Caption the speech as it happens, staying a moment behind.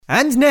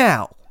And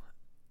now...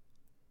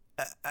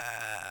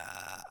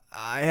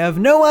 I have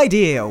no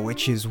idea,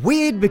 which is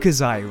weird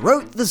because I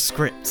wrote the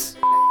script.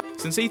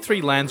 Since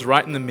E3 lands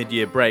right in the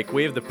mid-year break,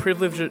 we have the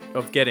privilege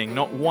of getting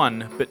not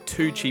one, but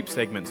two cheap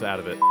segments out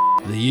of it.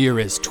 The year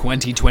is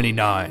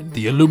 2029.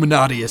 The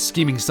Illuminati is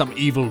scheming some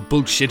evil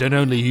bullshit and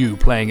only you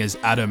playing as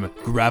Adam,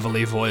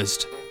 gravelly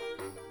voiced.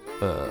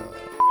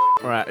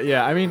 Alright,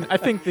 yeah, I mean, I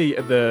think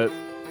the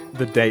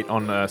date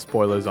on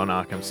spoilers on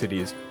Arkham City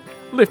is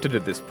lifted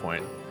at this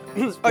point.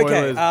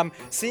 Okay,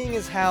 seeing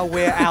as how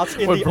we're out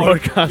in We're the...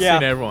 broadcasting yeah.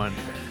 everyone.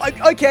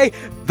 Okay,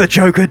 the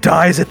Joker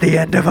dies at the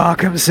end of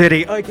Arkham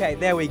City. Okay,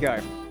 there we go.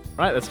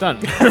 Right, that's done.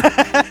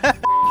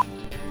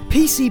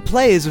 PC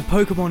players of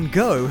Pokemon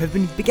Go have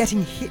been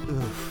getting hit...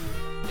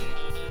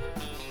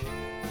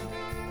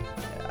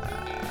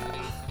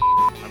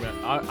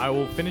 I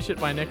will finish it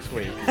by next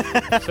week.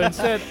 So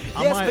instead,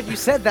 Yes, but you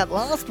said that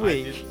last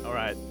week.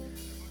 Alright.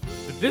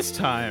 But this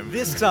time,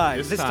 This time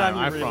you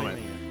I really promise.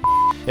 mean it.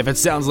 If it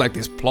sounds like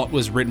this plot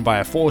was written by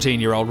a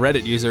 14-year-old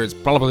Reddit user, it's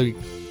probably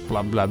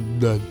blah blah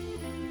blah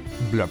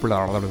blah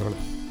blah blah blah.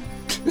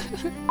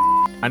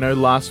 I know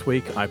last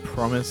week I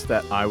promised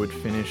that I would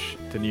finish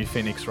the new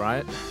Phoenix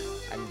Wright,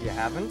 And you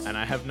haven't? and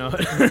I have not.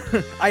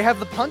 I have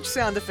the punch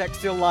sound effect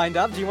still lined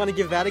up. Do you want to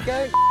give that a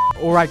go?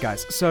 Alright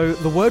guys, so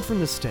the word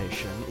from the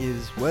station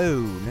is... Whoa,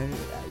 no,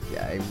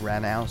 I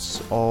ran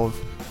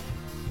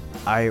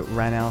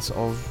out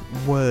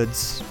of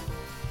words.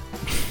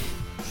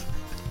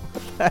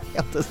 What the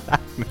hell does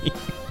that mean?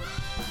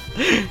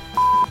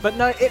 But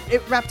no,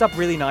 it wrapped up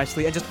really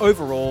nicely, and just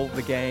overall,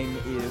 the game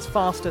is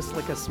faster,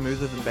 slicker,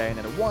 smoother than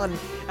Bayonetta 1,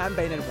 and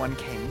Bayonetta 1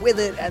 came with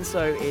it, and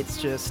so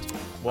it's just...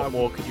 What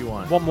more could you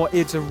want? One more,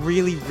 it's a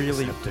really,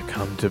 really... Except to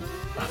come to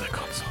other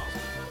consoles.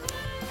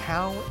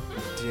 How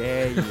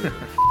dare you?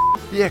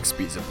 The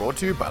XPs are brought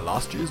to you by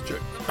last year's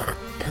joke. Oh,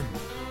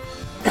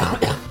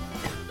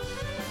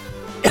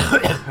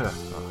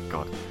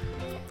 God.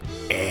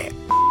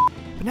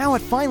 But now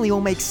it finally all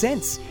makes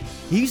sense.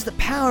 You use the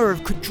power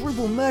of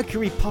quadruple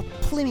mercury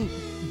poplimi...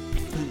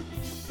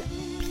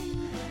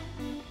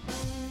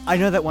 I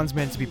know that one's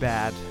meant to be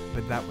bad,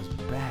 but that was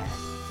bad.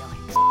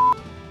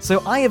 Yikes.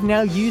 So I have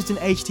now used an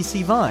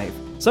HTC Vive.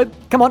 So,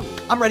 come on,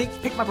 I'm ready.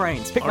 Pick my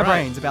brains. Pick my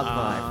brains about the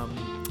Vive.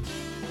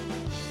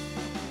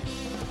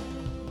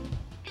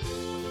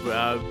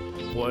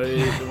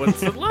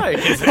 What's it like?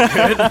 Is it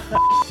good?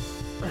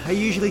 I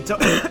usually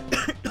don't...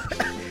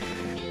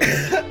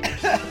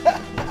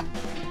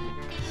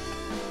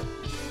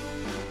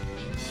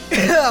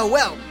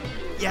 Well,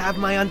 you have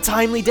my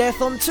untimely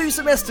death on 2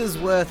 semesters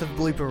worth of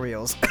blooper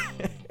reels.